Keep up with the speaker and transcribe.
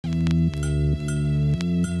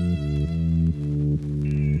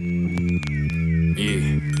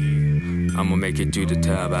I'ma make it to the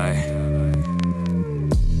top,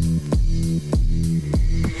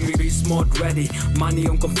 Be smart, ready, money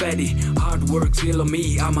on confetti. Hard work, still on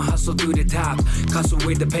me, I'ma hustle to the top. Hustle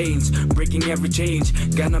with the pains, breaking every change.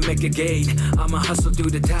 Gonna make a gain, I'ma hustle to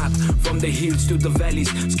the top. From the hills to the valleys,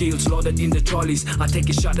 skills loaded in the trolleys. I take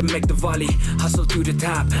a shot and make the volley. Hustle to the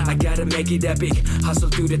top, I gotta make it epic. Hustle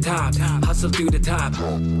to the top, hustle to the top.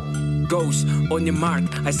 Goes on your mark,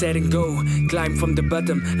 I said and go. Climb from the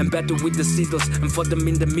bottom and battle with the seagulls and fought them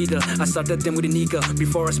in the middle. I started them with an eagle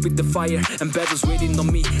before I spit the fire and battles waiting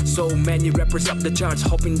on me. So many rappers up the charts,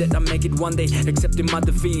 hoping that I make it one day. Accepting my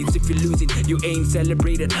defeats, if you're losing, you ain't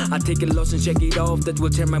celebrated. I take a loss and shake it off, that will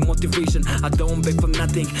turn my motivation. I don't beg for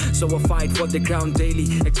nothing, so I fight for the crown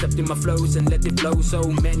daily. Accepting my flows and let it flow. So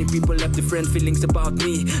many people have different feelings about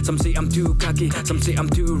me. Some say I'm too cocky, some say I'm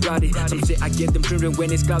too rowdy. Some say I get them children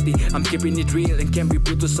when it's cloudy. I'm keeping it real and can be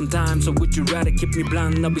brutal sometimes. So would you rather keep me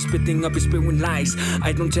blunt? I'll be spitting lies.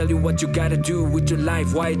 I don't tell you what you gotta do with your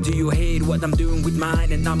life. Why do you hate what I'm doing with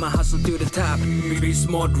mine? And I'ma hustle to the top. Be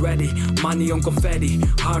smart, ready, money on confetti.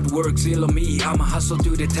 Hard work, still on me, I'ma hustle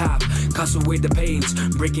to the top. Hustle with the pains,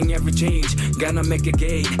 breaking every change. Gonna make a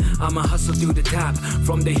gain, I'ma hustle to the top.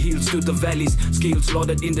 From the hills to the valleys, skills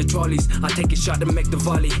loaded in the trolleys. I take a shot and make the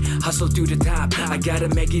volley. Hustle to the top, I gotta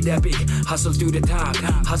make it epic. Hustle to the top,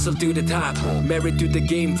 hustle to the top. Married to the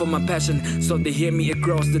game for my passion, so they hear me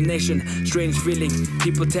across the nation. Strange feeling,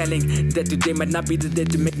 people telling that today might not be the day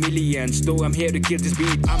to make millions. Though I'm here to kill this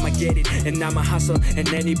beat, I'ma get it and I'ma hustle. And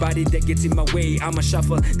anybody that gets in my way, I'ma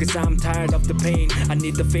shuffle. Cause I'm tired of the pain, I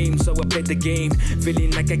need the fame, so I play the game.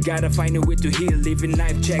 Feeling like I gotta find a way to heal. Living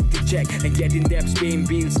life check to check and getting debts, paying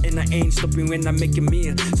bills. And I ain't stopping when I make a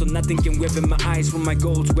meal. So nothing can weather my eyes from my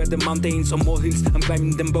goals. Whether mountains or molehills, I'm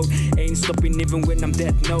climbing them both. Ain't stopping even when I'm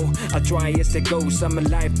dead, no. I try as it goes, I'm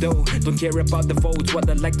alive though. Don't care about the votes, what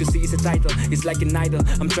I like to see is a title. It's like an idol,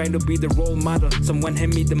 I'm trying to be the role model. Someone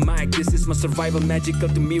hand me the mic, this is my survival. Magical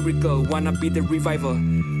to miracle, wanna be the revival.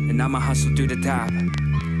 And I'ma hustle to the top.